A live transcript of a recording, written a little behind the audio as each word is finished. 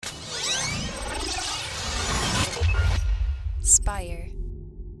Spire.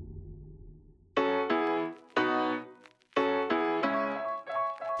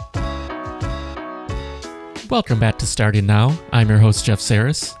 Welcome back to Starting Now. I'm your host, Jeff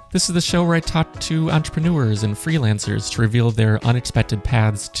Saris. This is the show where I talk to entrepreneurs and freelancers to reveal their unexpected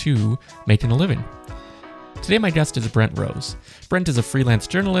paths to making a living. Today, my guest is Brent Rose. Brent is a freelance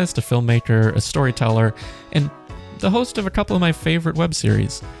journalist, a filmmaker, a storyteller, and the host of a couple of my favorite web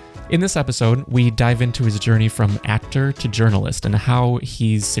series. In this episode, we dive into his journey from actor to journalist and how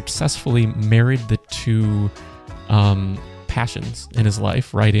he's successfully married the two passions in his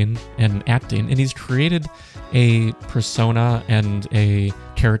life, writing and acting, and he's created a persona and a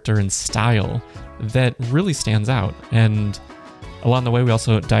character and style that really stands out. And along the way, we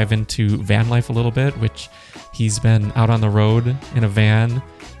also dive into van life a little bit, which he's been out on the road in a van,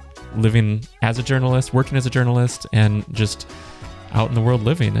 living as a journalist, working as a journalist, and just out in the world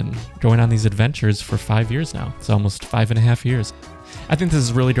living and going on these adventures for 5 years now. It's almost 5.5 years. I think this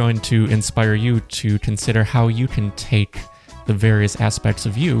is really going to inspire you to consider how you can take the various aspects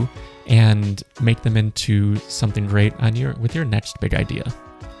of you and make them into something great with your next big idea.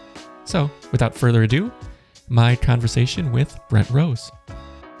 So, without further ado, my conversation with Brent Rose.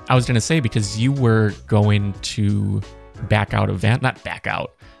 I was going to say, because you were going to back out of not back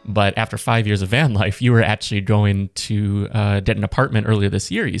out, but after 5 years of van life, you were actually going to get an apartment earlier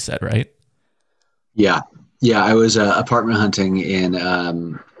this year, you said, right? Yeah, I was apartment hunting in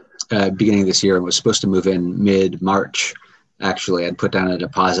beginning of this year and was supposed to move in mid-March. Actually, I'd put down a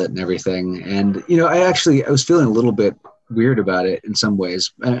deposit and everything. And, I was feeling a little bit weird about it in some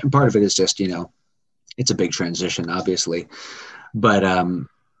ways. And part of it is just, it's a big transition, obviously. But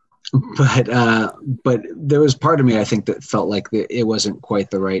there was part of me, I think, that felt like it wasn't quite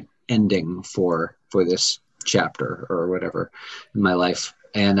the right ending for this chapter or whatever in my life.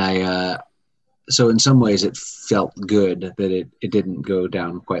 And so in some ways it felt good that it didn't go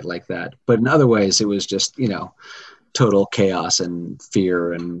down quite like that. But in other ways, it was just, total chaos and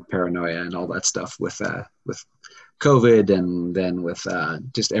fear and paranoia and all that stuff with COVID, and then with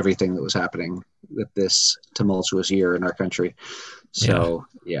just everything that was happening with this tumultuous year in our country. So,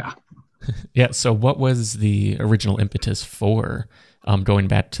 yeah. Yeah. So what was the original impetus for going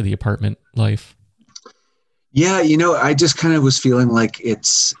back to the apartment life? Yeah, I just kind of was feeling like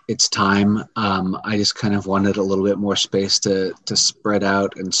it's time. I just kind of wanted a little bit more space to spread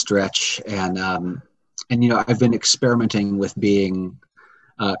out and stretch. And I've been experimenting with being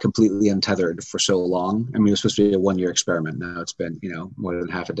completely untethered for so long. I mean, it was supposed to be a 1-year experiment. Now it's been, more than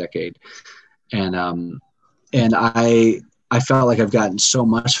half a decade. And I felt like I've gotten so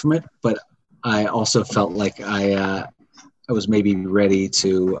much from it, but I also felt like I was maybe ready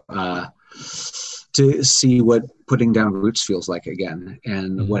to see what putting down roots feels like again,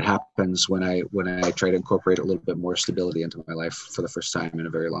 and what happens when I try to incorporate a little bit more stability into my life for the first time in a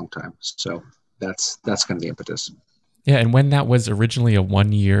very long time. So that's kind of the impetus. Yeah, and when that was originally a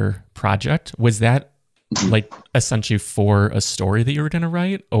 1-year project, was that like essentially for a story that you were going to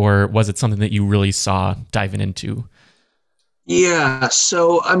write, or was it something that you really saw diving into? Yeah,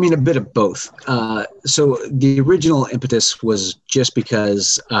 so I mean, a bit of both. So the original impetus was just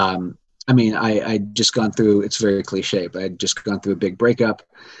because, I'd just gone through, it's very cliche, but I'd just gone through a big breakup,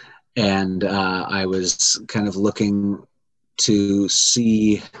 and I was kind of looking to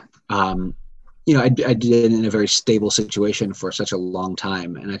see, I did in a very stable situation for such a long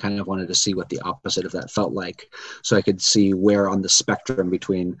time, and I kind of wanted to see what the opposite of that felt like, so I could see where on the spectrum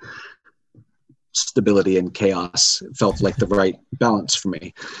between stability and chaos felt like the right balance for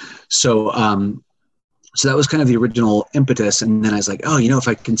me. So that was kind of the original impetus. And then I was like, if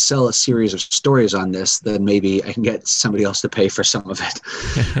I can sell a series of stories on this, then maybe I can get somebody else to pay for some of it.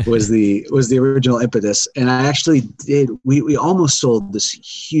 was the original impetus. And I actually did. We almost sold this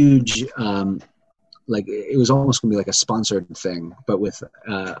huge, it was almost gonna be like a sponsored thing, but with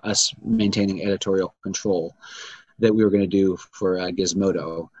us maintaining editorial control, that we were going to do for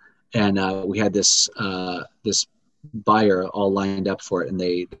Gizmodo. And we had this buyer all lined up for it, and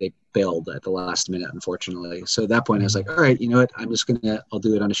they bailed at the last minute, unfortunately. So at that point, I was like, all right, you know what? I'll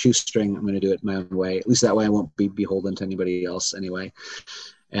do it on a shoestring. I'm going to do it my own way. At least that way I won't be beholden to anybody else anyway.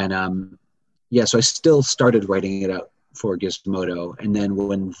 And so I still started writing it out for Gizmodo. And then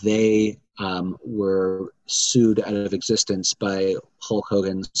when they were sued out of existence by Hulk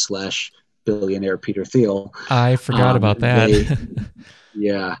Hogan / billionaire Peter Thiel. I forgot about that.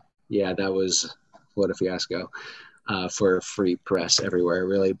 Yeah, that was what a fiasco for free press everywhere,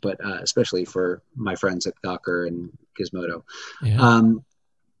 really, but especially for my friends at Gawker and Gizmodo. Yeah.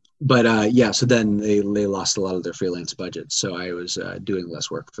 So then they lost a lot of their freelance budgets, so I was doing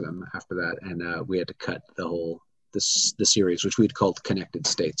less work for them after that, and we had to cut the whole the series, which we'd called Connected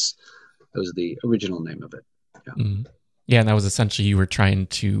States. That was the original name of it. Yeah. Mm. Yeah, and that was essentially you were trying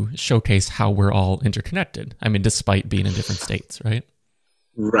to showcase how we're all interconnected. I mean, despite being in different states, right?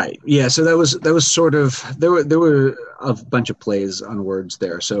 Right. Yeah. So that was sort of there were a bunch of plays on words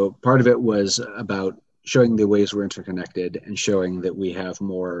there. So part of it was about showing the ways we're interconnected and showing that we have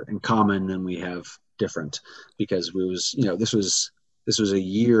more in common than we have different, because this was a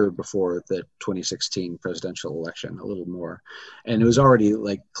year before the 2016 presidential election, a little more, and it was already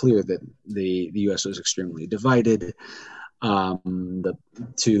like clear that the U.S. was extremely divided.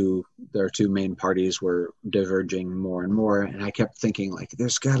 Their two main parties were diverging more and more, and I kept thinking like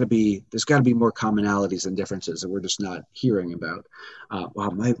there's got to be more commonalities and differences that we're just not hearing about. Wow,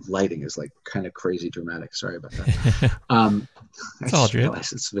 my lighting is like kind of crazy dramatic. Sorry about that. It's all good.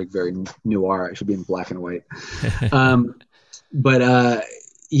 It's like very noir. I should be in black and white.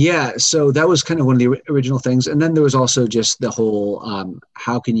 Yeah, so that was kind of one of the original things. And then there was also just the whole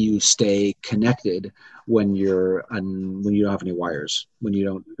how can you stay connected when you don't have any wires, when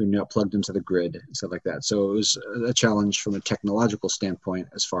you're not plugged into the grid and stuff like that. So it was a challenge from a technological standpoint,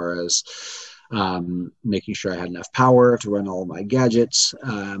 as far as making sure I had enough power to run all of my gadgets,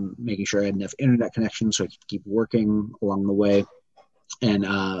 making sure I had enough internet connection so I could keep working along the way, and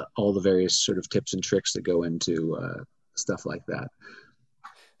all the various sort of tips and tricks that go into stuff like that.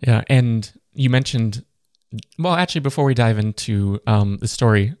 Yeah, and you mentioned, well, actually, before we dive into the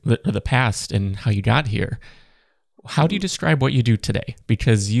story, the past, and how you got here, how do you describe what you do today?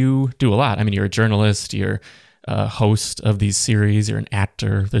 Because you do a lot. I mean, you're a journalist, you're a host of these series, you're an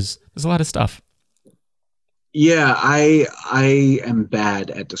actor. There's a lot of stuff. Yeah, I am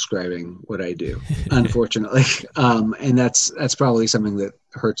bad at describing what I do, unfortunately, and that's probably something that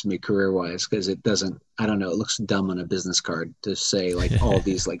hurts me career-wise, because it doesn't. I don't know. It looks dumb on a business card to say like all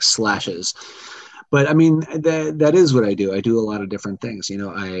these like slashes, but I mean that is what I do. I do a lot of different things.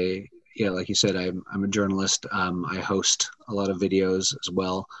 Like you said, I'm a journalist. I host a lot of videos as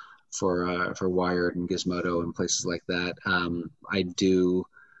well for Wired and Gizmodo and places like that. I do.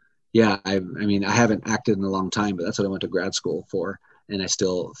 Yeah, I mean, I haven't acted in a long time, but that's what I went to grad school for, and I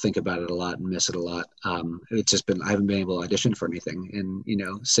still think about it a lot and miss it a lot. It's just been, I haven't been able to audition for anything in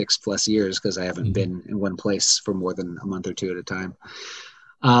 6+ years, because I haven't been in one place for more than a month or two at a time.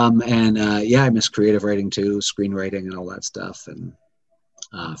 I miss creative writing too, screenwriting and all that stuff, and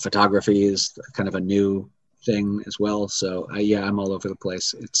photography is kind of a new thing as well. So I'm all over the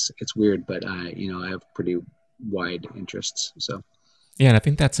place. It's weird, but I have pretty wide interests. So. Yeah, and I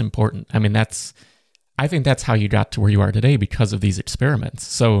think that's important. I mean, I think that's how you got to where you are today, because of these experiments.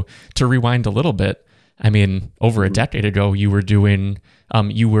 So to rewind a little bit, I mean, over a decade ago, you were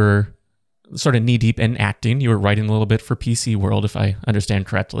sort of knee deep in acting. You were writing a little bit for PC World, if I understand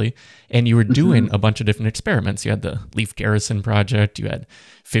correctly, and you were doing a bunch of different experiments. You had the Leif Garrison project. You had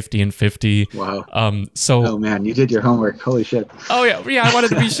 50 and 50. Wow. Oh man, you did your homework. Holy shit. Oh yeah. I wanted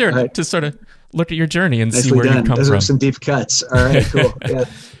to be sure Right. to sort of look at your journey and Nicely see where done. you come Those from. are some deep cuts. All right, cool. Yeah.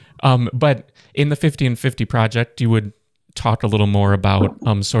 But in the 50 and 50 project, you would talk a little more about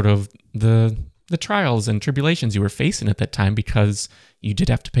sort of the trials and tribulations you were facing at that time, because you did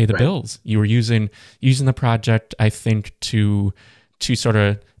have to pay the bills. You were using the project, I think, to sort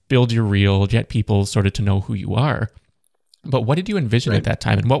of build your reel, get people sort of to know who you are. But what did you envision at that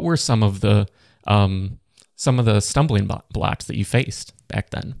time, and what were some of the stumbling blocks that you faced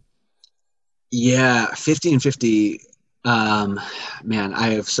back then? Yeah, 50 and 50. Man, I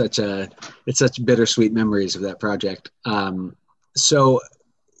have such bittersweet memories of that project. So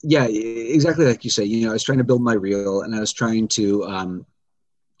yeah, exactly like you say, I was trying to build my reel, and I was trying to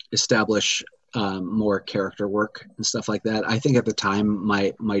establish more character work and stuff like that. I think at the time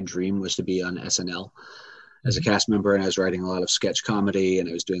my dream was to be on SNL as a cast member, and I was writing a lot of sketch comedy, and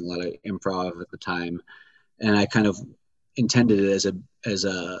I was doing a lot of improv at the time, and I kind of intended it as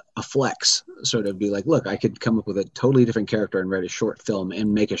a flex, sort of be like, look, I could come up with a totally different character and write a short film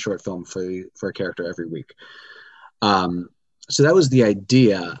and make a short film for a character every week. So that was the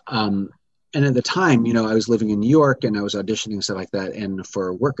idea. And at the time, I was living in New York, and I was auditioning, stuff like that. And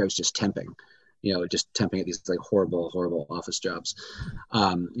for work, I was just temping, just temping at these like horrible office jobs,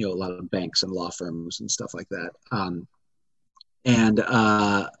 a lot of banks and law firms and stuff like that.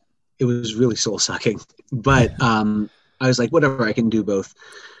 It was really soul sucking, but I was like, whatever, I can do both.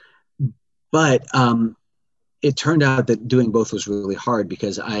 But it turned out that doing both was really hard,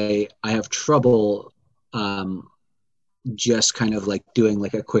 because I have trouble just kind of like doing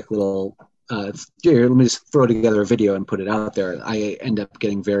like a quick little here, let me just throw together a video and put it out there. I end up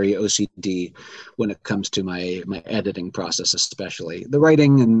getting very OCD when it comes to my editing process, especially the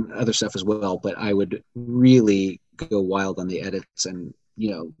writing and other stuff as well. But I would really go wild on the edits and,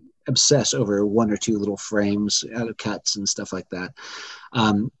 obsess over one or two little frames out of cuts and stuff like that.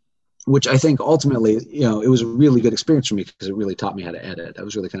 Which I think ultimately, it was a really good experience for me because it really taught me how to edit. I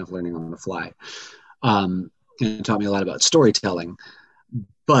was really kind of learning on the fly. And it taught me a lot about storytelling.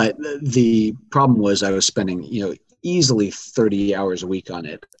 But the problem was I was spending, easily 30 hours a week on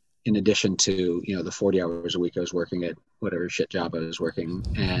it, in addition to, the 40 hours a week I was working at whatever shit job I was working.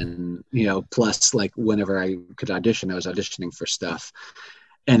 And, plus like whenever I could audition, I was auditioning for stuff.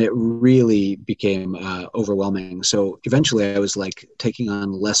 And it really became overwhelming. So eventually I was like taking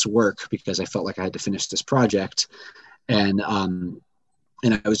on less work because I felt like I had to finish this project. And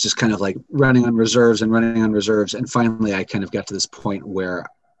I was just kind of like running on reserves. And finally I kind of got to this point where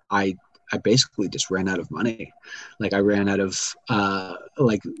I basically just ran out of money. Like I ran out of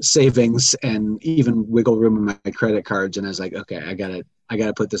like savings and even wiggle room in my credit cards. And I was like, okay, I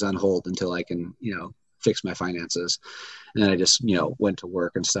gotta put this on hold until I can, fix my finances. And then I just, went to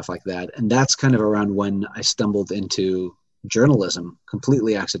work and stuff like that. And that's kind of around when I stumbled into journalism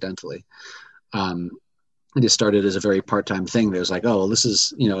completely accidentally. It just started as a very part-time thing. That was like, oh, well, this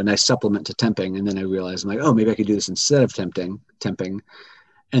is, a nice supplement to temping. And then I realized I'm like, oh, maybe I could do this instead of temping.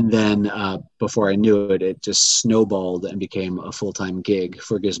 And then before I knew it, it just snowballed and became a full-time gig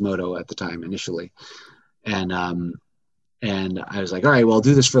for Gizmodo at the time initially. And I was like, all right, well, I'll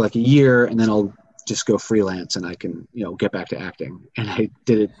do this for like a year and then I'll just go freelance and I can, get back to acting. And I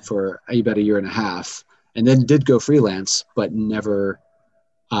did it for about a year and a half and then did go freelance, but never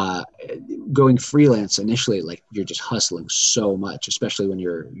going freelance initially. Like you're just hustling so much, especially when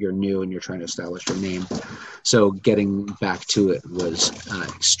you're new and you're trying to establish your name. So getting back to it was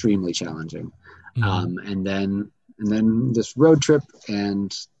extremely challenging. Mm-hmm. And then this road trip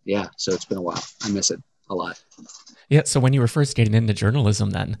and so it's been a while. I miss it a lot. Yeah. So when you were first getting into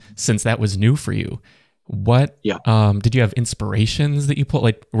journalism then, since that was new for you, what did you have inspirations that you pulled?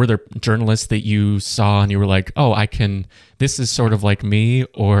 Like, were there journalists that you saw and you were like, oh, this is sort of like me?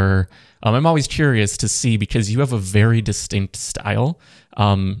 Or I'm always curious to see, because you have a very distinct style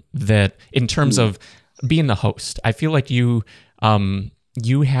that in terms of being the host, I feel like you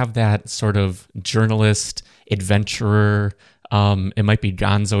have that sort of journalist, adventurer, it might be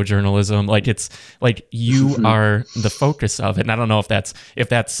gonzo journalism. Like it's like you are the focus of it. And I don't know if that's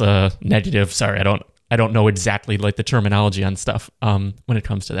negative. Sorry, I don't know exactly like the terminology on stuff when it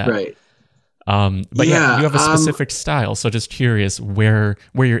comes to that. Right. But you have a specific style. So just curious where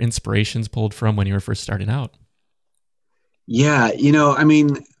your inspirations pulled from when you were first starting out. Yeah,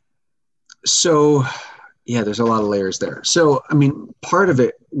 there's a lot of layers there. So, part of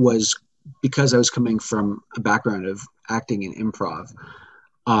it was because I was coming from a background of acting and improv.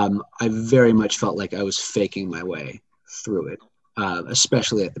 I very much felt like I was faking my way through it,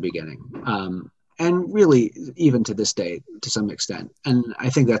 especially at the beginning. And really, even to this day, to some extent. And I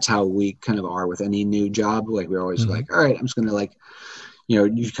think that's how we kind of are with any new job. Like we're always like, all right, I'm just going to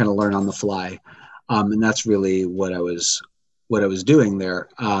you kind of learn on the fly. And that's really what I was doing there.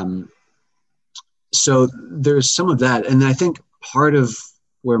 So there's some of that. And I think part of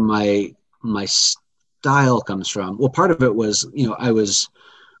where my style comes from, well, part of it was, I was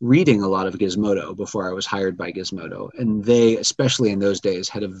reading a lot of Gizmodo before I was hired by Gizmodo. And they, especially in those days,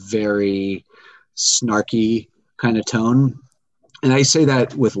 had a very snarky kind of tone. And I say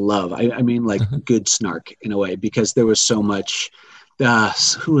that with love. I mean like good snark in a way, because there was so much,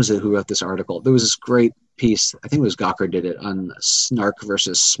 who was it who wrote this article? There was this great piece, I think it was Gawker did it, on snark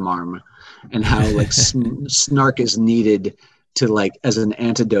versus smarm and how like snark is needed to like as an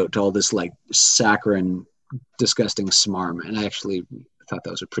antidote to all this like saccharine, disgusting smarm. And I actually thought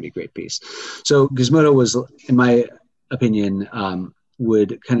that was a pretty great piece. So Gizmodo was, in my opinion,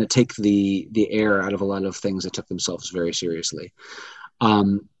 would kind of take the air out of a lot of things that took themselves very seriously.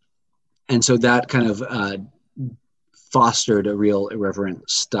 And so that kind of fostered a real irreverent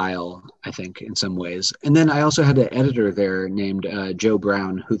style, I think, in some ways. And then I also had an editor there named Joe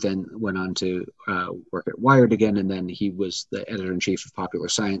Brown, who then went on to work at Wired again. And then he was the editor-in-chief of Popular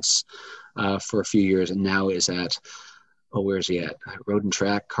Science for a few years, and now is at, where is he at? Road and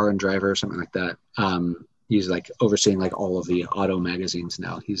Track, Car and Driver, something like that. He's like overseeing like all of the auto magazines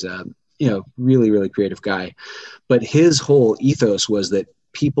now. He's a really, really creative guy. But his whole ethos was that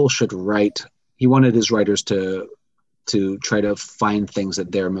people should write. He wanted his writers to try to find things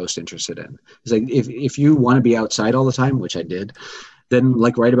that they're most interested in. It's like, if you want to be outside all the time, which I did, then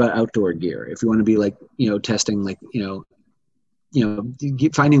like write about outdoor gear. If you want to be like, testing like,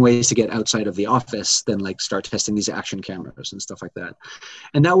 finding ways to get outside of the office, then like start testing these action cameras and stuff like that.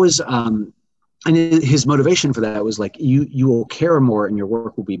 And that was, and his motivation for that was like, you will care more and your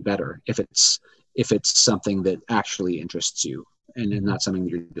work will be better if it's something that actually interests you and not something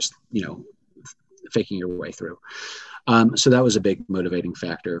you're just, faking your way through. So that was a big motivating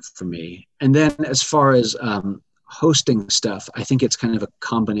factor for me. And then as far as hosting stuff, I think it's kind of a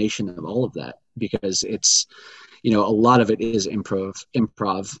combination of all of that, because it's, a lot of it is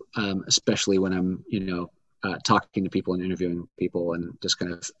improv, especially when I'm, talking to people and interviewing people and just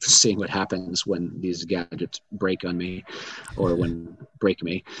kind of seeing what happens when these gadgets break on me or break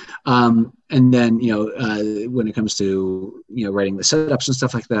me. And then, when it comes to, writing the setups and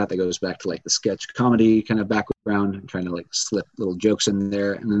stuff like that, that goes back to like the sketch comedy kind of background, trying to like slip little jokes in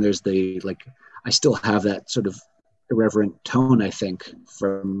there. And then there's I still have that sort of irreverent tone, I think,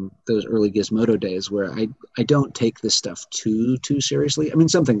 from those early Gizmodo days, where I don't take this stuff too seriously. I mean,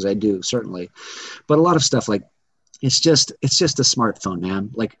 some things I do, certainly, but a lot of stuff, like, it's just a smartphone,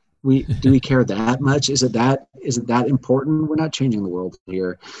 man. Like, do we care that much? Is it that important? We're not changing the world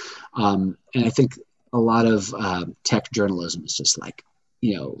here. And I think a lot of tech journalism is just like,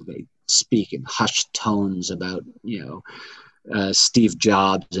 they speak in hushed tones about, Steve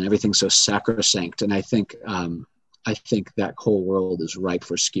Jobs and everything's so sacrosanct. And I think that whole world is ripe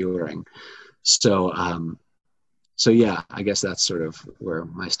for skewering. So yeah, I guess that's sort of where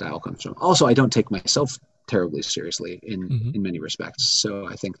my style comes from. Also, I don't take myself terribly seriously in many respects. So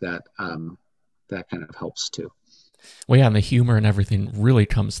I think that that kind of helps too. Well, yeah, and the humor and everything really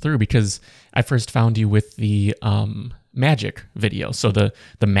comes through, because I first found you with the magic video. So the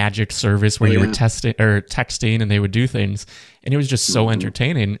magic service where you were texting and they would do things, and it was just so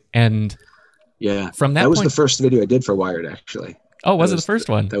entertaining. And yeah, from that was point, the first video I did for Wired, actually. Oh, was it the first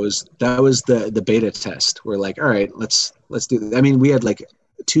one? That was the beta test. We're like, all right, let's do this. I mean, we had like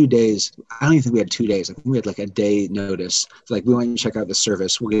 2 days. I don't even think we had 2 days. I think we had like a day notice. Like, we want you to check out the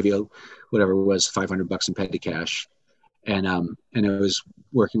service. We'll give you whatever it was, $500 in petty cash. And I was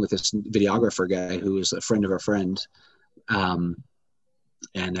working with this videographer guy who was a friend of our friend. And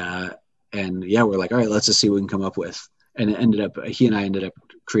yeah, we're like, all right, let's just see what we can come up with. And he and I ended up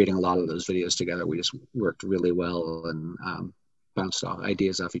creating a lot of those videos together. We just worked really well and bounced off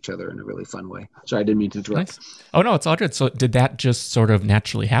ideas off each other in a really fun way. Sorry, I didn't mean to interrupt. Nice. Oh, no, it's all good. So did that just sort of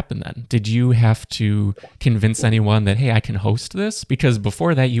naturally happen then? Did you have to convince anyone that, hey, I can host this? Because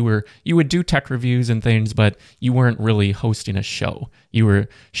before that, you would do tech reviews and things, but you weren't really hosting a show. You were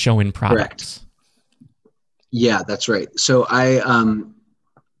showing products. Correct. Yeah, that's right. So so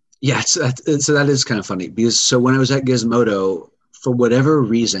that is kind of funny, because so when I was at Gizmodo, for whatever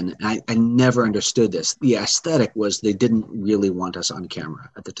reason, I never understood this. The aesthetic was they didn't really want us on camera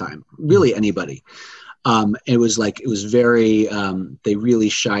at the time, really anybody. It was very, they really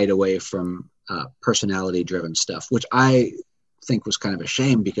shied away from personality driven stuff, which I think was kind of a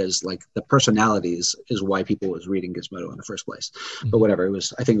shame, because like the personalities is why people was reading Gizmodo in the first place. But whatever,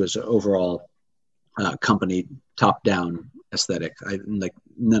 I think it was overall company top down aesthetic. Like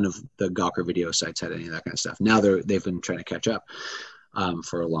none of the Gawker video sites had any of that kind of stuff. Now they've been trying to catch up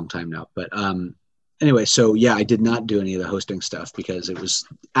for a long time now. But anyway, so yeah, I did not do any of the hosting stuff because it was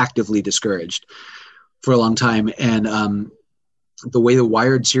actively discouraged for a long time. And the way the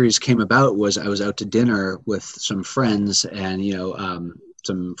Wired series came about was I was out to dinner with some friends, and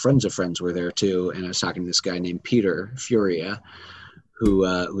some friends of friends were there too. And I was talking to this guy named Peter Furia, who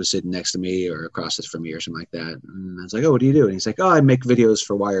was sitting next to me or across from me or something like that. And I was like, oh, what do you do? And he's like, oh, I make videos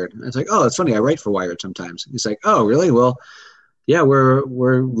for Wired. And I was like, oh, it's funny, I write for Wired sometimes. He's like, oh, really? Well, yeah,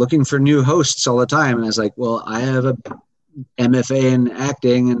 we're looking for new hosts all the time. And I was like, well, I have a MFA in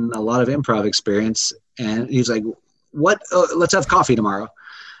acting and a lot of improv experience. And he's like, what? Oh, let's have coffee tomorrow.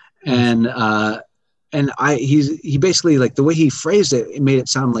 And he basically, like, the way he phrased it, it made it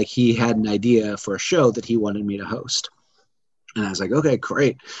sound like he had an idea for a show that he wanted me to host. And I was like, okay,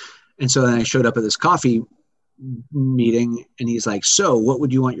 great. And so then I showed up at this coffee meeting, and he's like, so what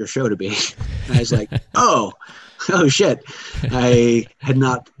would you want your show to be? And I was like, oh shit. I had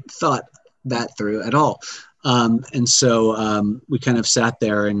not thought that through at all. And so we kind of sat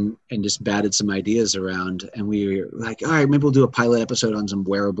there and just batted some ideas around, and we were like, all right, maybe we'll do a pilot episode on some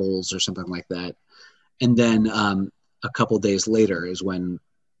wearables or something like that. And then a couple days later is when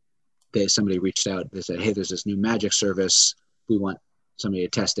somebody reached out. They said, hey, there's this new magic service. We want somebody to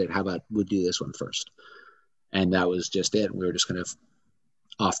test it. How about we do this one first? And that was just it. We were just kind of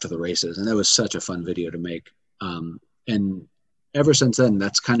off to the races. And that was such a fun video to make. And ever since then,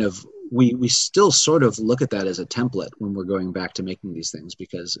 that's kind of, we still sort of look at that as a template when we're going back to making these things,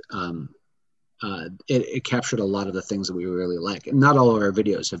 because it captured a lot of the things that we really like. And not all of our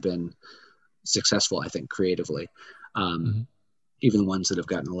videos have been successful, I think, creatively. Mhm. Even ones that have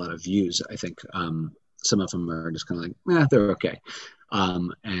gotten a lot of views, I think some of them are just kind of like, they're okay.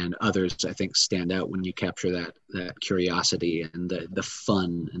 And others, I think, stand out when you capture that curiosity and the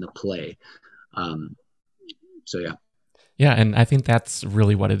fun and the play. So yeah. Yeah, and I think that's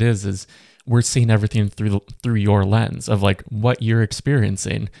really what it is we're seeing everything through your lens of like what you're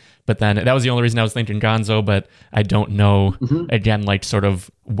experiencing. But then that was the only reason I was thinking Gonzo, but I don't know Mm-hmm. again, like sort of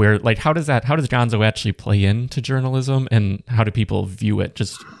where, like how does Gonzo actually play into journalism and how do people view it,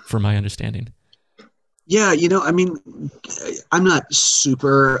 just from my understanding? Yeah, I mean, I'm not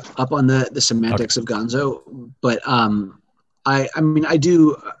super up on the Okay. semantics of Gonzo, but I mean, I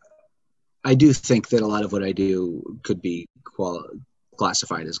do think that a lot of what I do could be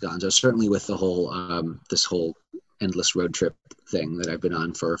classified as Gonzo. Certainly with the whole this whole endless road trip thing that I've been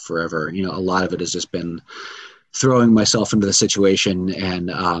on for forever. A lot of it has just been throwing myself into the situation,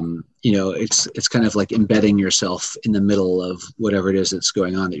 and it's kind of like embedding yourself in the middle of whatever it is that's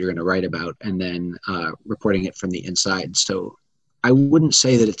going on that you're going to write about, and then reporting it from the inside. So I wouldn't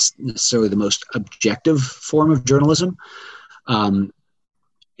say that it's necessarily the most objective form of journalism. Um,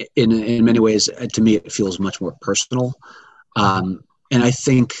 in many ways, to me, it feels much more personal, Mhm. and I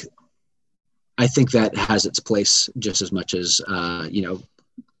think that has its place just as much as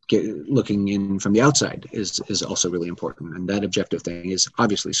looking in from the outside is also really important, and that objective thing is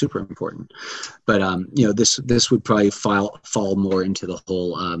obviously super important. But this would probably fall more into the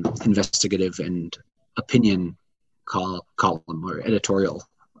whole investigative and opinion column or editorial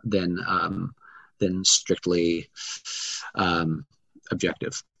than strictly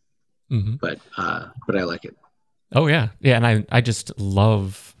objective. Mhm. But I like it. Oh yeah. Yeah, and I just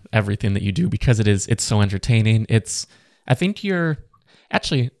love everything that you do because it's so entertaining. I think you're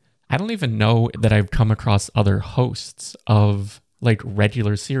actually I don't even know that I've come across other hosts of like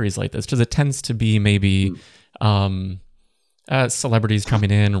regular series like this because it tends to be maybe um celebrities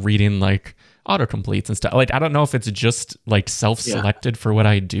coming in reading like autocompletes and stuff. Like I don't know if it's just like Yeah. self-selected for what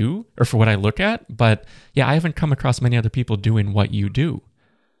I do or for what I look at, but yeah, I haven't come across many other people doing what you do.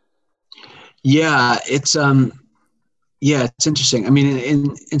 Yeah, it's interesting. I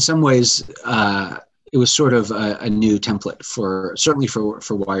mean, in some ways, it was sort of a new template for certainly for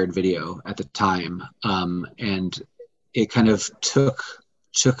Wired Video at the time, and it kind of took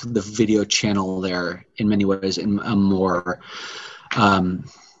the video channel there in many ways in a more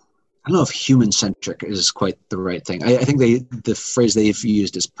I don't know if human centric is quite the right thing. I think the phrase they've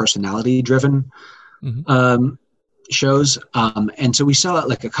used is personality driven Hmm. um, shows, and so we saw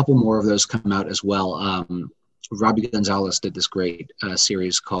like a couple more of those come out as well. Robbie Gonzalez did this great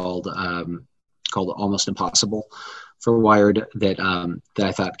series called Almost Impossible for Wired that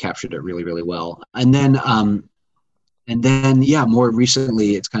I thought captured it really really well. And then yeah, more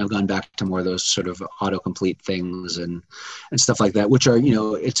recently it's kind of gone back to more of those sort of autocomplete things and stuff like that, which are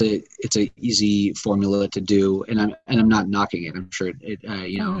it's a easy formula to do, and I'm not knocking it. I'm sure Oh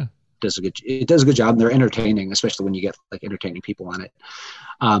yeah. does a good job, and they're entertaining, especially when you get like entertaining people on it.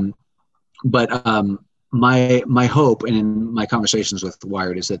 But my hope, and in my conversations with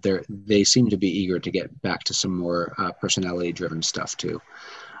Wired, is that they seem to be eager to get back to some more personality driven stuff too.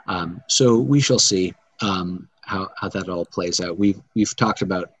 So we shall see how that all plays out. We've talked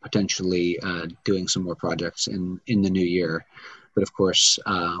about potentially doing some more projects in the new year, but of course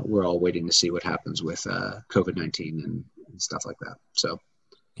we're all waiting to see what happens with COVID-19 and stuff like that. So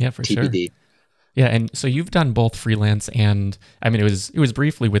Yeah, for sure. TBD. Yeah, and so you've done both freelance and I mean it was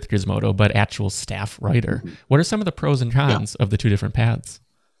briefly with Gizmodo, but actual staff writer. Mm-hmm. What are some of the pros and Yeah. cons of the two different paths?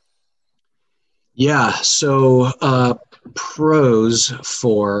 Yeah. So pros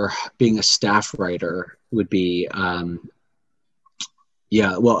for being a staff writer would be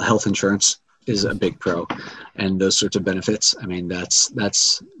yeah, well, health insurance is a big pro, and those sorts of benefits. I mean, that's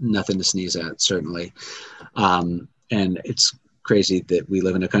nothing to sneeze at, certainly. And it's crazy that we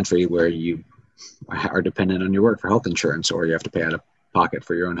live in a country where you are dependent on your work for health insurance, or you have to pay out of pocket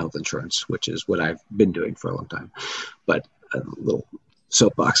for your own health insurance, which is what I've been doing for a long time. But a little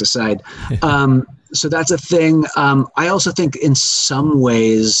soapbox aside, so that's a thing. I also think in some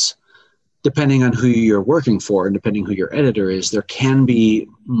ways, depending on who you're working for and depending who your editor is, there can be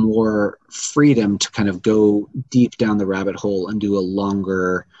more freedom to kind of go deep down the rabbit hole and do a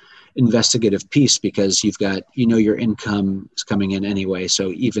longer investigative piece, because you've got, your income is coming in anyway.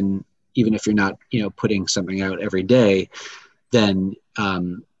 So even if you're not, putting something out every day, then,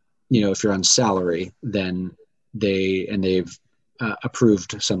 if you're on salary, then they've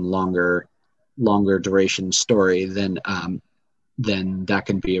approved some longer duration story, then that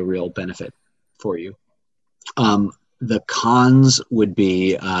can be a real benefit for you. The cons would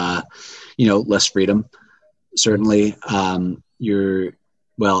be, less freedom. Certainly,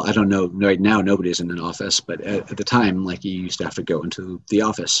 well, I don't know. Right now, nobody's in an office, but at the time, like you used to have to go into the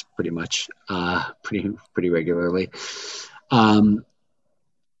office pretty much, pretty regularly. I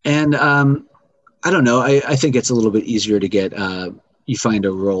don't know. I think it's a little bit easier to get. You find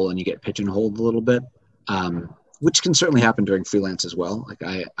a role and you get pigeonholed a little bit, which can certainly happen during freelance as well. Like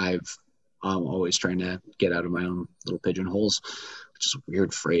I'm always trying to get out of my own little pigeonholes, which is a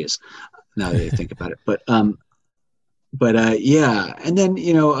weird phrase now that I think about it. But yeah. And then,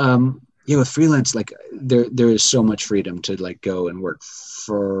 with freelance, like there is so much freedom to like go and work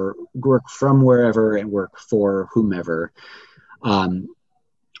from wherever and work for whomever.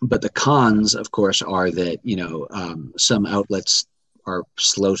 But the cons, of course, are that, some outlets are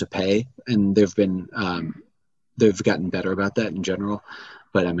slow to pay, and they've gotten better about that in general.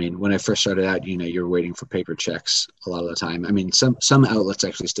 But I mean, when I first started out, you're waiting for paper checks a lot of the time. I mean, some outlets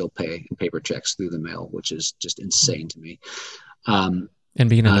actually still pay in paper checks through the mail, which is just insane to me. And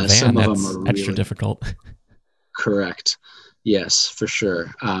being in a van, that's extra difficult. Correct. Yes, for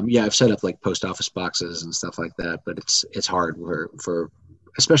sure. Yeah, I've set up like post office boxes and stuff like that, but it's hard for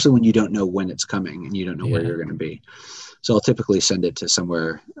especially when you don't know when it's coming and you don't know where you're going to be. So I'll typically send it to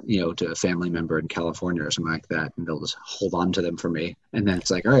somewhere, to a family member in California or something like that, and they'll just hold on to them for me. And then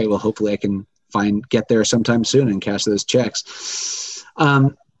it's like, all right, well, hopefully I can get there sometime soon and cash those checks.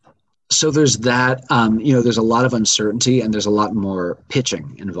 So there's that. There's a lot of uncertainty and there's a lot more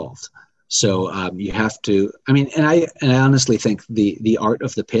pitching involved. So you have to. I mean, and I honestly think the art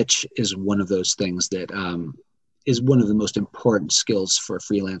of the pitch is one of those things that is one of the most important skills for a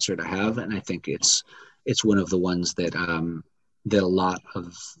freelancer to have, and I think it's one of the ones that that a lot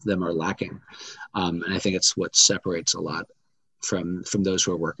of them are lacking, and I think it's what separates a lot from those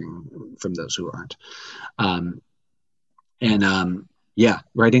who are working from those who aren't.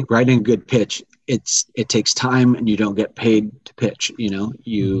 Writing a good pitch, it takes time, and you don't get paid to pitch.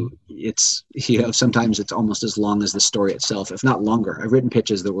 Sometimes it's almost as long as the story itself, if not longer. I've written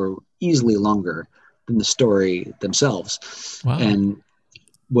pitches that were easily longer than the story themselves. Wow. And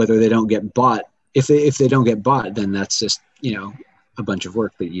whether they don't get bought, if they don't get bought, then that's just a bunch of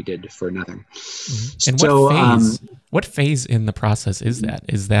work that you did for nothing. Mm-hmm. And what phase in the process is that?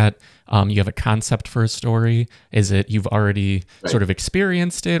 Is that you have a concept for a story? Is it you've already sort of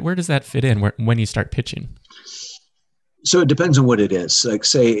experienced it? Where does that fit in when you start pitching? So it depends on what it is. Like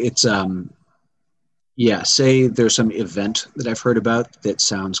say it's say there's some event that I've heard about that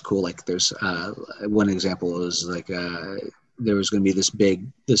sounds cool. Like there's one example is like there was going to be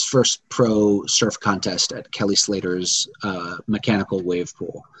this first pro surf contest at Kelly Slater's mechanical wave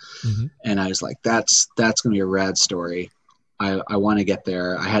pool. Mm-hmm. And I was like, that's going to be a rad story. I want to get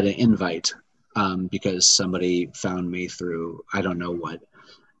there. I had an invite because somebody found me through, I don't know what.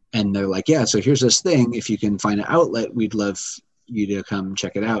 And they're like, yeah, so here's this thing. If you can find an outlet, we'd love you to come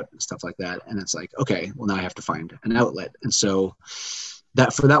check it out and stuff like that. And it's like, okay, well now I have to find an outlet. And so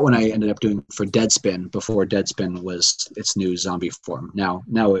for that one I ended up doing for Deadspin before Deadspin was its new zombie form. Now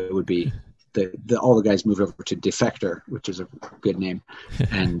it would be all the guys moved over to Defector, which is a good name.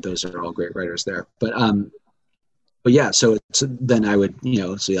 And those are all great writers there. But yeah, so then I would,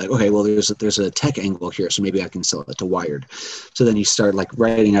 say like, okay, well, there's a tech angle here, so maybe I can sell it to Wired. So then you start like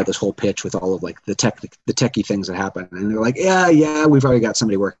writing out this whole pitch with all of like the techie things that happen, and they're like, yeah, we've already got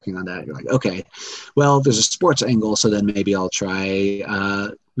somebody working on that. You're like, okay, well, there's a sports angle, so then maybe I'll try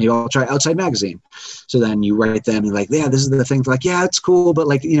Outside Magazine. So then you write them and like, yeah, this is the thing. Like, yeah, it's cool, but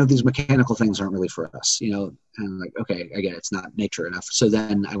like, these mechanical things aren't really for us, and like, okay, I get it, it's not nature enough. So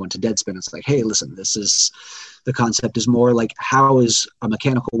then I went to Deadspin. It's like, hey, listen, the concept is more like, how is a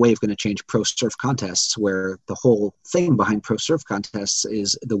mechanical wave going to change pro surf contests, where the whole thing behind pro surf contests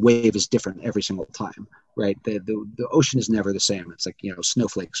is the wave is different every single time, right? The ocean is never the same. It's like,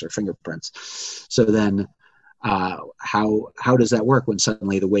 snowflakes or fingerprints. So then how does that work when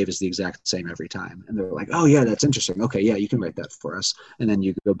suddenly the wave is the exact same every time? And they're like, oh yeah, that's interesting. Okay, yeah, you can write that for us. And then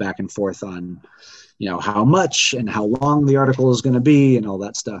you go back and forth on, how much and how long the article is going to be and all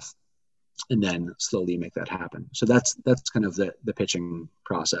that stuff. And then slowly make that happen. So that's kind of the pitching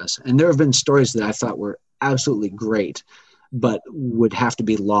process. And there have been stories that I thought were absolutely great, but would have to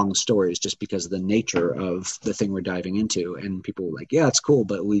be long stories just because of the nature of the thing we're diving into. And people were like, yeah, it's cool,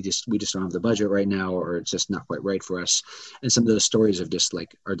 but we just don't have the budget right now, or it's just not quite right for us. And some of those stories are just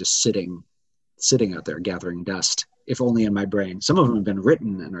sitting out there gathering dust, if only in my brain. Some of them have been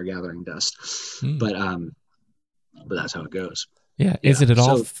written and are gathering dust, but that's how it goes. Yeah. Is it at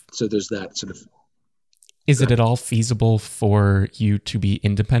all? So there's that sort of. is it at all feasible for you to be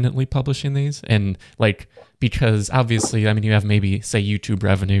independently publishing these? And like, because obviously, I mean, you have maybe say YouTube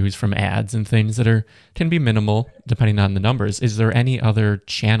revenues from ads and things that can be minimal depending on the numbers. Is there any other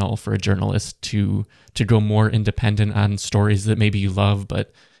channel for a journalist to go more independent on stories that maybe you love,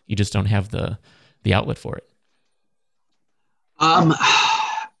 but you just don't have the outlet for it?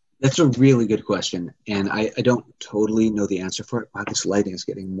 That's a really good question, and I don't totally know the answer for it. Wow, this lighting is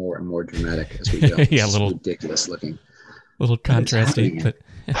getting more and more dramatic as we go. Yeah, a It's little ridiculous looking. A little contrasty, but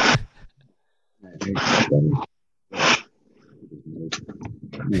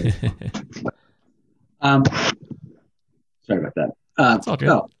sorry about that. it's all good.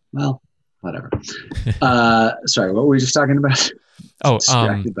 Oh, well, whatever. Sorry, what were we just talking about? Oh,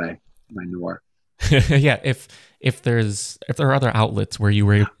 Distracted by my noir. yeah. If there are other outlets where you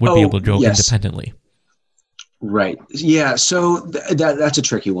would be able to go independently. Right. Yeah. So that's a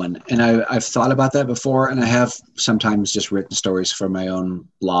tricky one. And I've thought about that before, and I have sometimes just written stories for my own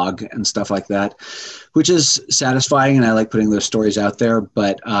blog and stuff like that, which is satisfying. And I like putting those stories out there.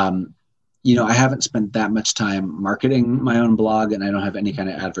 But, I haven't spent that much time marketing my own blog, and I don't have any kind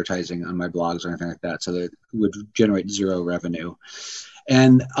of advertising on my blogs or anything like that. So that would generate zero revenue.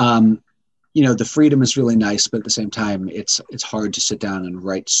 And, the freedom is really nice, but at the same time, it's hard to sit down and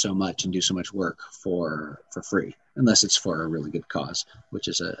write so much and do so much work for free, unless it's for a really good cause, which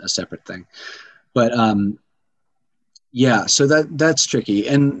is a separate thing. But so that's tricky.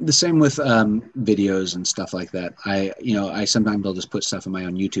 And the same with videos and stuff like that. I sometimes I'll just put stuff on my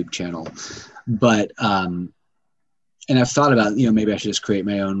own YouTube channel, but and I've thought about maybe I should just create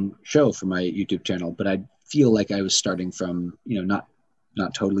my own show for my YouTube channel, but I feel like I was starting from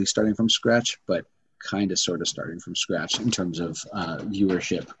not totally starting from scratch, but kind of sort of starting from scratch in terms of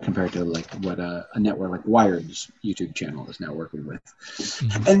viewership compared to like what a network like Wired's YouTube channel is now working with.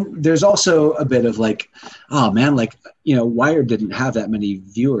 Mm-hmm. And there's also a bit of like, oh man, like, Wired didn't have that many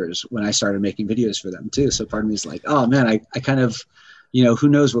viewers when I started making videos for them too. So part of me is like, oh man, I kind of, who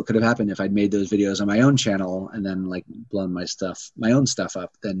knows what could have happened if I'd made those videos on my own channel and then like blown my own stuff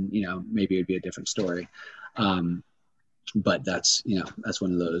up, then, maybe it'd be a different story. But that's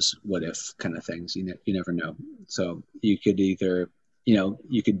one of those what if kind of things. You never know. So you could either,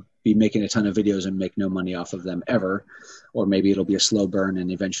 you could be making a ton of videos and make no money off of them ever, or maybe it'll be a slow burn and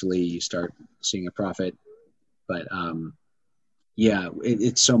eventually you start seeing a profit. But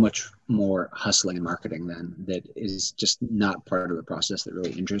it's so much more hustling and marketing then that is just not part of the process that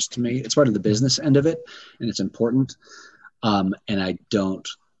really interests me. It's part of the business end of it, and it's important. And I don't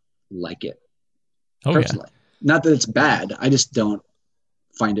like it personally. Yeah. Not that it's bad. I just don't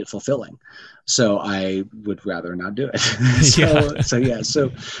find it fulfilling. So I would rather not do it. So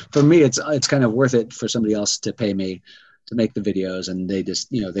for me, it's kind of worth it for somebody else to pay me to make the videos, and they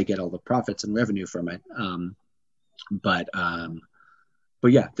just, they get all the profits and revenue from it. But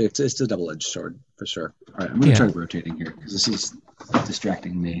yeah, it's a double-edged sword for sure. All right, I'm going to try rotating here because this is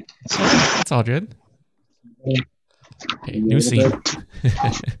distracting me. It's all good. Okay, new scene.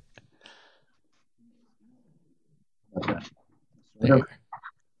 Okay. Sure.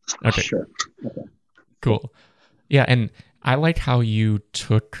 Okay. Cool. Yeah, and I like how you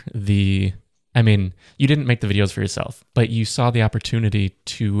took you didn't make the videos for yourself, but you saw the opportunity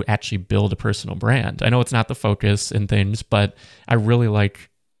to actually build a personal brand. I know it's not the focus and things, but I really like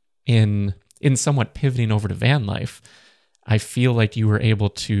in somewhat pivoting over to van life, I feel like you were able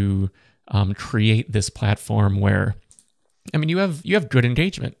to create this platform where you have good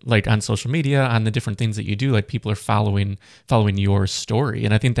engagement, like on social media, on the different things that you do. Like people are following your story,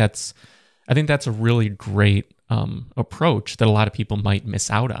 and I think that's a really great approach that a lot of people might miss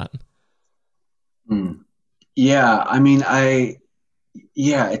out on. Yeah,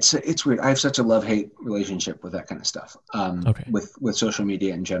 it's weird. I have such a love-hate relationship with that kind of stuff. With social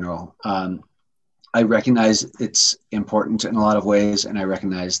media in general. I recognize it's important in a lot of ways, and I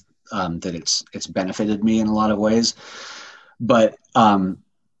recognize that it's benefited me in a lot of ways. But and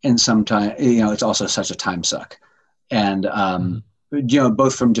sometimes, it's also such a time suck. And,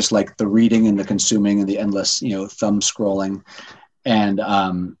 both from just like the reading and the consuming and the endless, thumb scrolling, and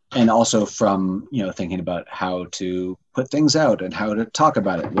also from, thinking about how to put things out and how to talk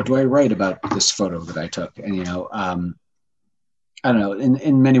about it. What do I write about this photo that I took? And, I don't know,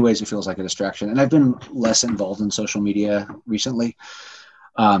 in many ways it feels like a distraction. And I've been less involved in social media recently.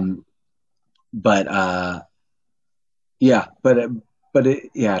 I don't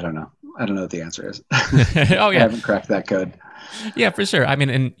know. I don't know what the answer is. Oh yeah. I haven't cracked that code. Yeah, for sure.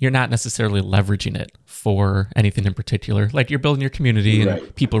 And you're not necessarily leveraging it for anything in particular. Like you're building your community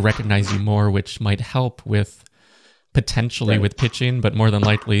and people recognize you more, which might help with potentially with pitching, but more than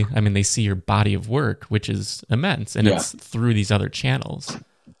likely, I mean, they see your body of work, which is immense, and it's through these other channels.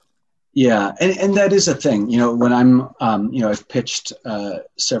 Yeah, and that is a thing. When I'm, I've pitched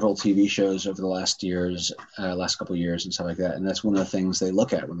several TV shows over the last couple of years and stuff like that, and that's one of the things they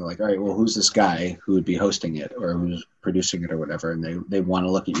look at when they're like, all right, well, who's this guy who would be hosting it or who's producing it or whatever, and they want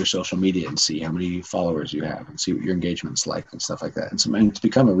to look at your social media and see how many followers you have and see what your engagement's like and stuff like that. And so it's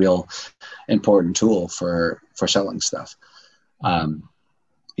become a real important tool for selling stuff.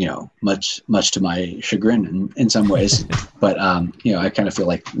 Much to my chagrin in some ways, but, I kind of feel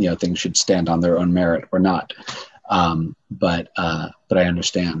like, things should stand on their own merit or not. But I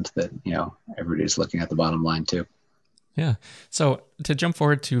understand that, everybody's looking at the bottom line too. Yeah. So to jump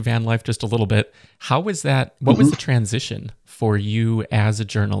forward to van life just a little bit, how was that? What was the transition for you as a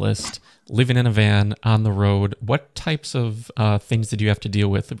journalist living in a van on the road? What types of things did you have to deal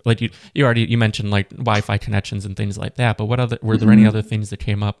with? Like you mentioned like Wi-Fi connections and things like that, but were there any other things that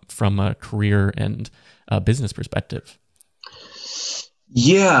came up from a career and business perspective?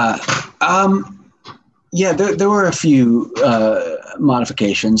 Yeah. There were a few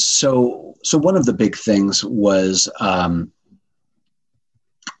modifications. So one of the big things was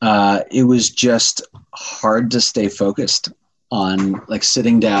it was just hard to stay focused on like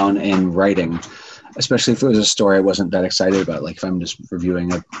sitting down and writing, especially if it was a story I wasn't that excited about. Like if I'm just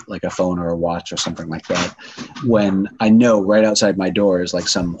reviewing a phone or a watch or something like that, when I know right outside my door is like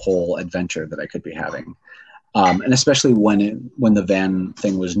some whole adventure that I could be having. And especially when the van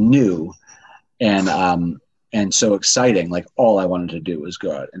thing was new and so exciting, like all I wanted to do was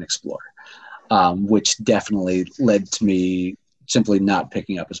go out and explore. Which definitely led to me simply not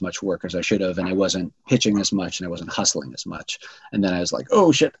picking up as much work as I should have. And I wasn't pitching as much and I wasn't hustling as much. And then I was like,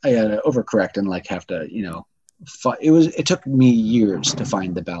 oh shit, I had to overcorrect and like have to, it took me years to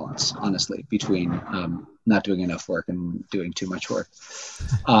find the balance, honestly, between not doing enough work and doing too much work.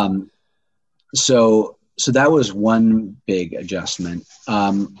 So that was one big adjustment.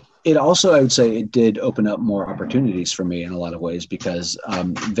 It also, I would say, it did open up more opportunities for me in a lot of ways because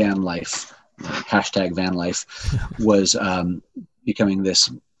van life, #van life, was becoming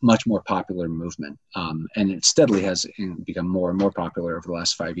this much more popular movement. And it steadily has become more and more popular over the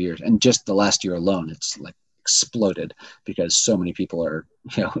last 5 years. And just the last year alone, it's like exploded because so many people are,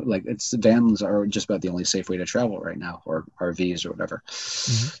 vans are just about the only safe way to travel right now, or RVs or whatever.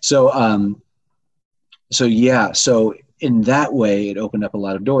 Mm-hmm. So in that way, it opened up a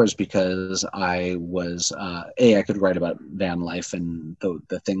lot of doors because I was, I could write about van life and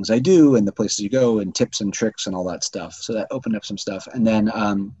the things I do and the places you go and tips and tricks and all that stuff. So that opened up some stuff. And then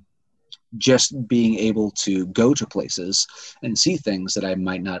just being able to go to places and see things that I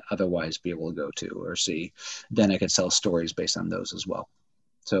might not otherwise be able to go to or see, then I could tell stories based on those as well.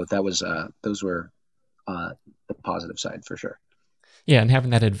 So that was, those were the positive side for sure. Yeah, and having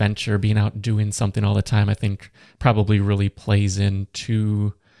that adventure, being out doing something all the time, I think probably really plays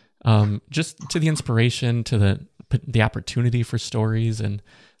into just to the inspiration, to the opportunity for stories and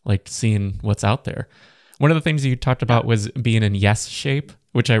like seeing what's out there. One of the things you talked about was being in yes shape,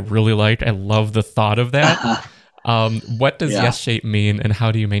 which I really liked. I love the thought of that. What does yes shape mean and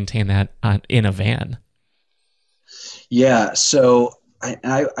how do you maintain that in a van? Yeah, so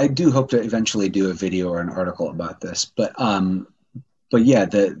I do hope to eventually do a video or an article about this, but yeah,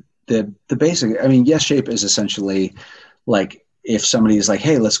 the basic, I mean, yes shape is essentially like if somebody is like,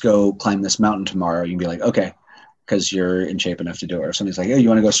 hey, let's go climb this mountain tomorrow, you can be like, okay, because you're in shape enough to do it. Or somebody's like, hey, you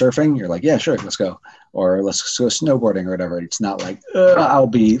want to go surfing? You're like, yeah, sure, let's go. Or let's go snowboarding or whatever. It's not like, I'll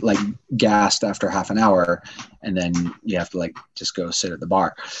be like gassed after half an hour and then you have to like just go sit at the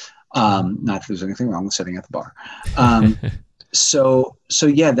bar. Not that there's anything wrong with sitting at the bar. So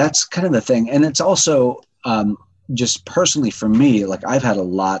yeah, that's kind of the thing. And it's also, just personally for me, like I've had a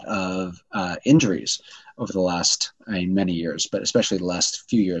lot of injuries over the last many years, but especially the last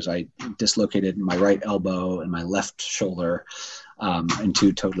few years. I dislocated my right elbow and my left shoulder in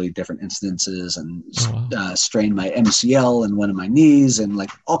two totally different instances, and strained my MCL and one of my knees and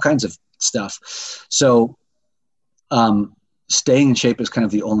like all kinds of stuff. So staying in shape is kind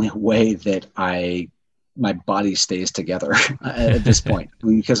of the only way that my body stays together at this point,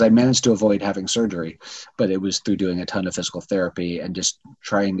 because I managed to avoid having surgery, but it was through doing a ton of physical therapy and just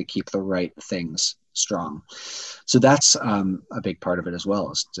trying to keep the right things strong. So that's a big part of it as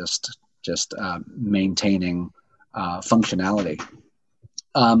well, is just maintaining functionality.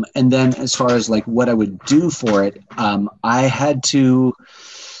 And then as far as like what I would do for it, I had to,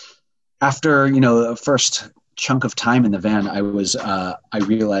 after, the first chunk of time in the van, I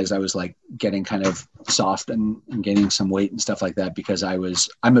realized I was like getting kind of soft and gaining some weight and stuff like that, because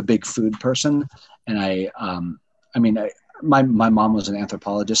I'm a big food person, and I mean, my mom was an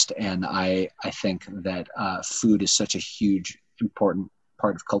anthropologist, and I think that food is such a huge, important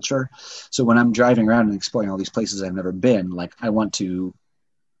part of culture. So when I'm driving around and exploring all these places I've never been, like I want to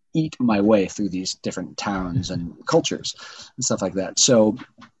eat my way through these different towns and cultures and stuff like that. So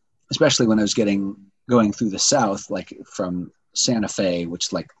especially when I was going through the South, like from Santa Fe, which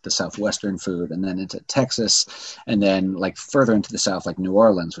is like the Southwestern food, and then into Texas, and then like further into the South, like New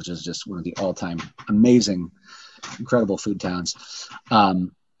Orleans, which is just one of the all-time amazing, incredible food towns. I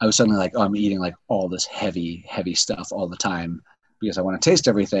was suddenly like, oh, I'm eating like all this heavy stuff all the time because I want to taste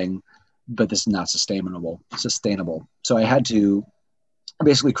everything, but this is not sustainable. So I had to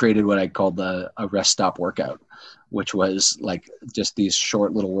basically created what I called a rest stop workout, which was like just these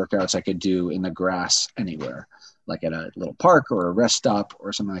short little workouts I could do in the grass anywhere, like at a little park or a rest stop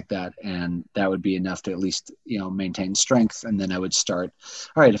or something like that. And that would be enough to at least, maintain strength. And then I would start,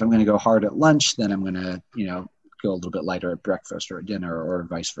 all right, if I'm going to go hard at lunch, then I'm going to, go a little bit lighter at breakfast or at dinner or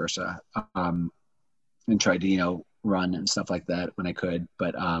vice versa. And try to, run and stuff like that when I could,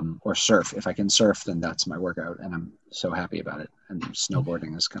 but, or surf. If I can surf, then that's my workout and I'm so happy about it. And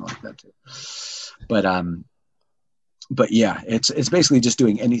snowboarding is kind of like that too. But yeah, it's basically just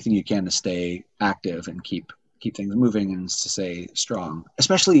doing anything you can to stay active and keep things moving and to stay strong,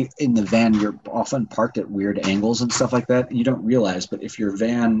 especially in the van. You're often parked at weird angles and stuff like that. You don't realize, but if your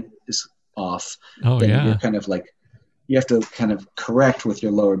van is off, then you're kind of like, you have to kind of correct with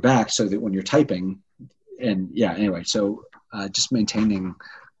your lower back so that when you're typing, and yeah, anyway, so just maintaining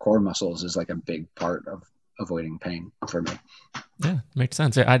core muscles is like a big part of avoiding pain for me. Yeah, makes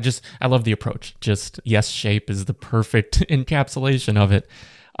sense. I love the approach. Just yes shape is the perfect encapsulation of it.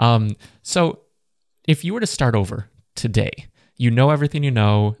 So if you were to start over today, you know everything you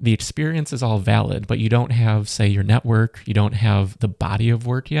know, the experience is all valid, but you don't have, say, your network, you don't have the body of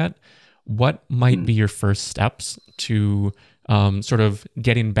work yet. What might be your first steps to sort of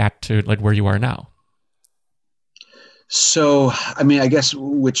getting back to like where you are now? So, I mean, I guess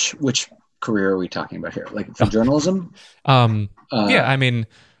which career are we talking about here? Like for journalism? Yeah, I mean,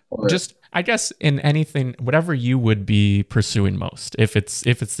 just I guess in anything, whatever you would be pursuing most. If it's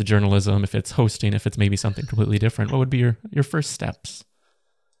the journalism, if it's hosting, if it's maybe something completely different, what would be your first steps?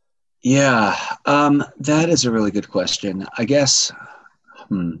 Yeah, that is a really good question. I guess,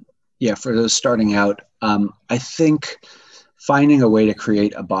 yeah, for those starting out, I think finding a way to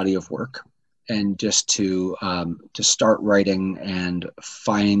create a body of work and just to start writing and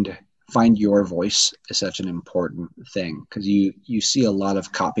find your voice is such an important thing, because you see a lot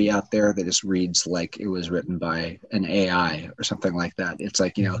of copy out there that just reads like it was written by an AI or something like that. It's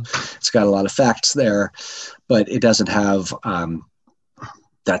like, it's got a lot of facts there, but it doesn't have it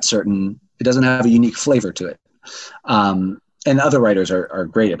doesn't have a unique flavor to it. And other writers are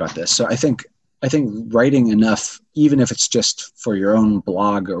great about this. So I think writing enough, even if it's just for your own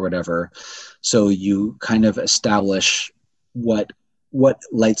blog or whatever, so you kind of establish what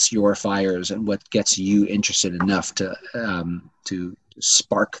lights your fires and what gets you interested enough to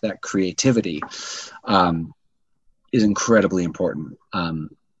spark that creativity, is incredibly important.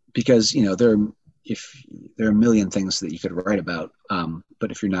 Because there are a million things that you could write about,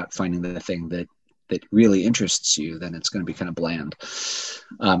 but if you're not finding the thing that really interests you, then it's going to be kind of bland,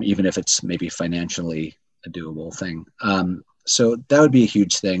 even if it's maybe financially a doable thing. So that would be a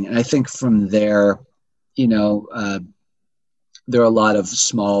huge thing. And I think from there, there are a lot of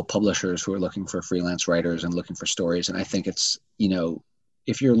small publishers who are looking for freelance writers and looking for stories. And I think it's,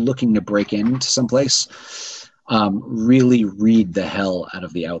 if you're looking to break into someplace, really read the hell out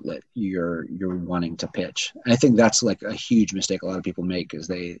of the outlet you're wanting to pitch. And I think that's like a huge mistake a lot of people make, is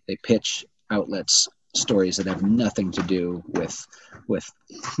they pitch outlets stories that have nothing to do with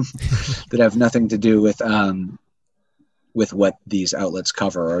that have nothing to do with what these outlets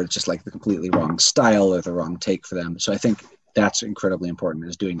cover, or just like the completely wrong style or the wrong take for them. So I think that's incredibly important,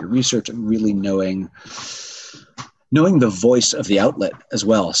 is doing your research and really knowing the voice of the outlet as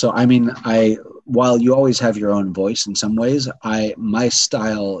well. So I mean, while you always have your own voice in some ways, my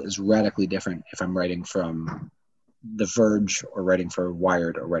style is radically different if I'm writing from The Verge or writing for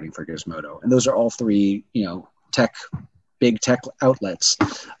Wired or writing for Gizmodo. And those are all three, big tech outlets,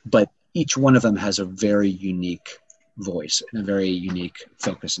 but each one of them has a very unique voice and a very unique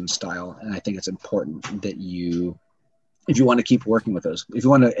focus and style. And I think it's important that if you want to keep working with those, if you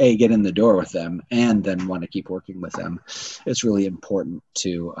want to get in the door with them and then want to keep working with them, it's really important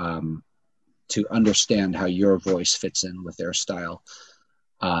to understand how your voice fits in with their style.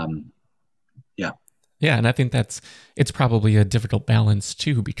 Yeah, and I think it's probably a difficult balance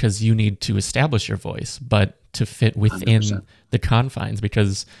too, because you need to establish your voice, but to fit within 100%. the confines,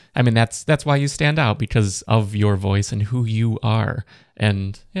 because I mean that's why you stand out, because of your voice and who you are,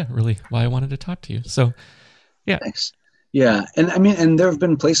 and yeah, really why I wanted to talk to you. So yeah. Thanks. Yeah. And I mean, and there have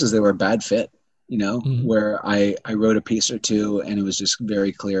been places that were a bad fit, Mhm. where I wrote a piece or two and it was just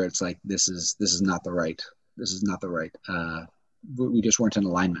very clear. It's like, this is not the right, we just weren't in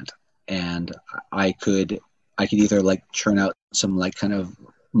alignment. And I could either like churn out some like kind of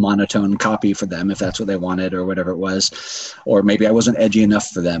monotone copy for them if that's what they wanted or whatever it was, or maybe I wasn't edgy enough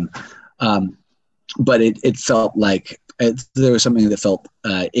for them. But it felt like there was something that felt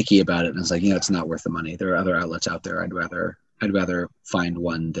icky about it, and it's like, it's not worth the money. There are other outlets out there. I'd rather find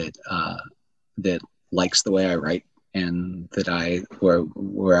one that likes the way I write, and that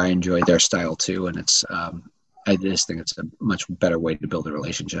where I enjoy their style too. And it's I just think it's a much better way to build a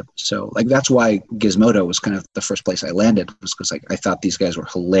relationship. So like that's why Gizmodo was kind of the first place I landed, was because like I thought these guys were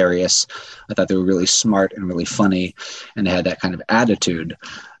hilarious. I thought they were really smart and really funny, and they had that kind of attitude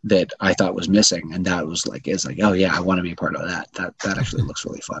that I thought was missing. And that was like, oh yeah, I want to be a part of that. That actually looks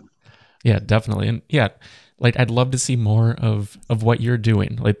really fun. Yeah, definitely. And yeah, like I'd love to see more of what you're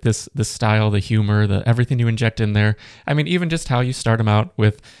doing, like this style, the humor, the everything you inject in there. I mean, even just how you start them out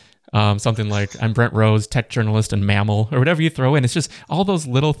with something like, I'm Brent Rose, tech journalist and mammal, or whatever you throw in. It's just all those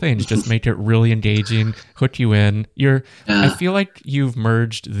little things just make it really engaging, hook you in. I feel like you've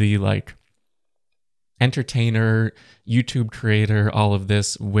merged the like entertainer, YouTube creator, all of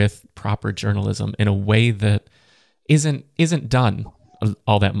this with proper journalism in a way that isn't done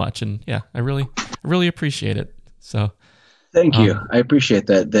all that much. And yeah, I really appreciate it. So thank you. I appreciate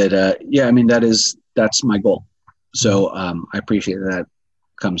that. Yeah, I mean, that's my goal. So I appreciate that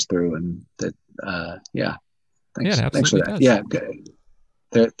comes through, and that yeah, thanks. Yeah, it Thanks for that. does. Yeah,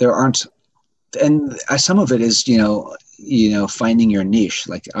 there aren't, and some of it is finding your niche.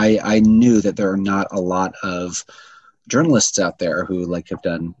 Like I knew that there are not a lot of journalists out there who like have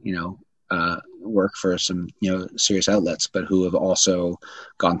done work for some serious outlets, but who have also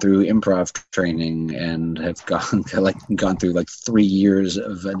gone through improv training and have gone through like 3 years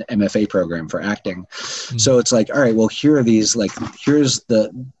of an MFA program for acting. Mm-hmm. So it's like, all right, well, here's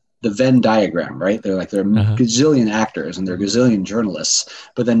the Venn diagram, right? There are gazillion actors and there are gazillion journalists,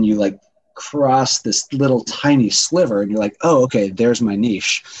 but then you like cross this little tiny sliver and you're like, oh, okay, there's my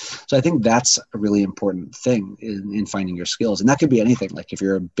niche. So I think that's a really important thing in finding your skills. And that could be anything. Like if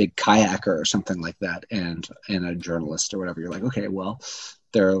you're a big kayaker or something like that and a journalist or whatever, you're like, okay, well,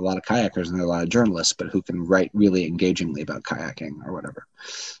 there are a lot of kayakers and there are a lot of journalists, but who can write really engagingly about kayaking or whatever.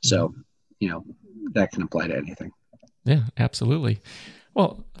 So, that can apply to anything. Yeah, absolutely.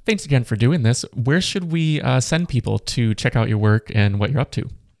 Well, thanks again for doing this. Where should we send people to check out your work and what you're up to?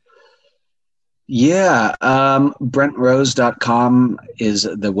 Yeah, BrentRose.com is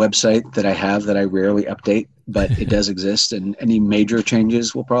the website that I have that I rarely update, but it does exist, and any major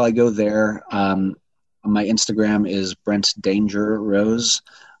changes will probably go there. My Instagram is Brent Danger Rose,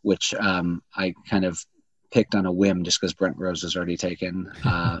 which I kind of picked on a whim just because Brent Rose was already taken,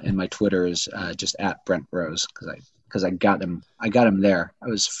 and my Twitter is just at Brent Rose because I got him there. I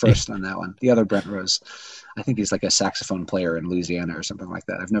was first on that one. The other Brent Rose, I think he's like a saxophone player in Louisiana or something like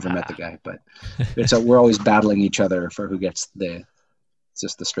that. I've never met the guy, but we're always battling each other for who gets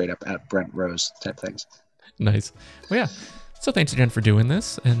just the straight up at Brent Rose type things. Nice. Well, yeah. So thanks again for doing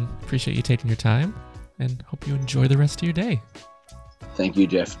this, and appreciate you taking your time, and hope you enjoy the rest of your day. Thank you,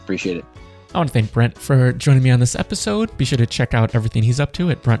 Jeff. Appreciate it. I want to thank Brent for joining me on this episode. Be sure to check out everything he's up to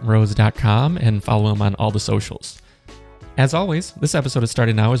at BrentRose.com and follow him on all the socials. As always, this episode of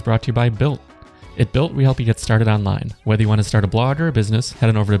Started Now is brought to you by Built. At Built, we help you get started online. Whether you want to start a blog or a business, head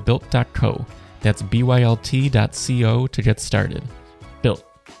on over to Built.co. That's BYLT.co to get started. Built,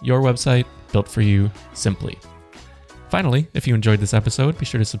 your website, built for you, simply. Finally, if you enjoyed this episode, be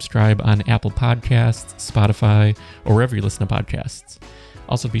sure to subscribe on Apple Podcasts, Spotify, or wherever you listen to podcasts.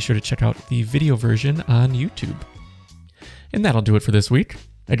 Also, be sure to check out the video version on YouTube. And that'll do it for this week.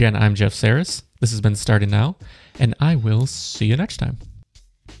 Again, I'm Jeff Saris. This has been Started Now, and I will see you next time.